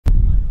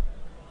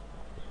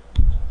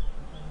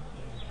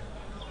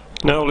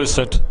Now let's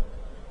set.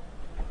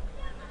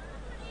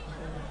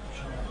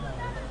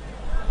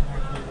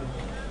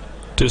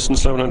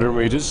 Distance 700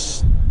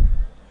 meters.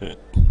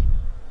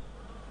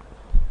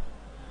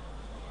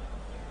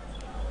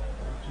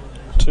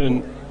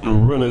 10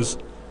 runners.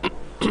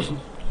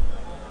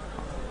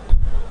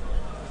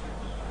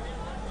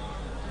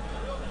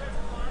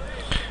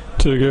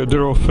 To get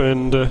there off,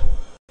 and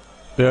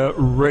they're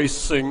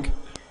racing.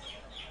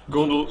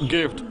 Gondel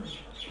Gift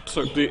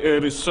took the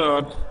early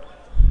start.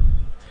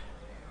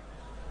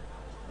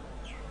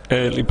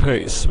 Early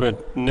pace,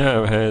 but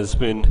now has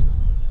been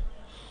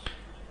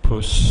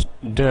pushed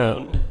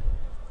down.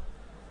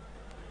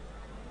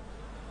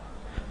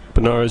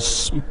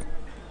 Benares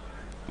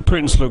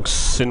Prince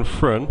looks in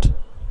front.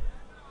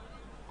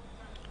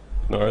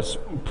 Benares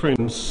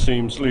Prince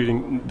seems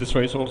leading this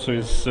race. Also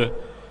is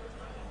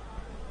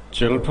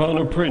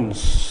Jalpano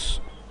Prince,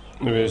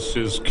 who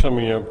is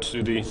coming up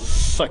to the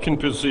second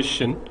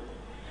position.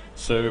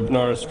 So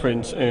Benares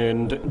Prince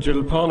and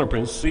Jalpano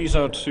Prince, these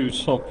are two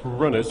top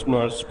runners.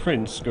 Benares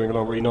Prince, going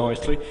along really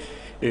nicely,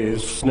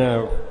 is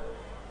now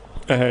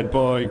ahead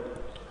by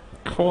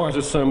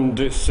quite some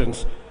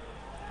distance.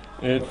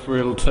 It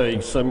will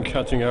take some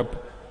catching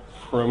up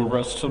from the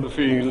rest of the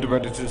field,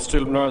 but it is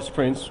still Benares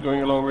Prince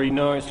going along really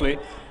nicely.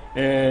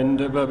 And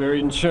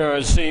Barbarian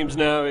Charge seems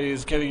now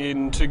is getting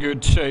into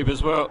good shape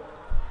as well.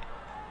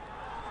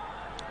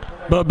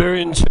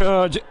 Barbarian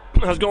Charge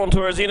has gone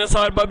towards the inner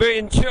side.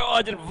 Barbarian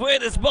Charge, and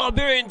with this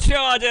Barbarian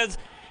Charge has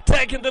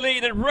taken the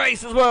lead in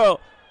race as well.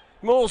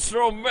 Most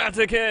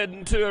dramatic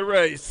end to a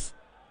race.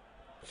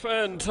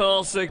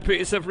 Fantastic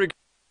piece of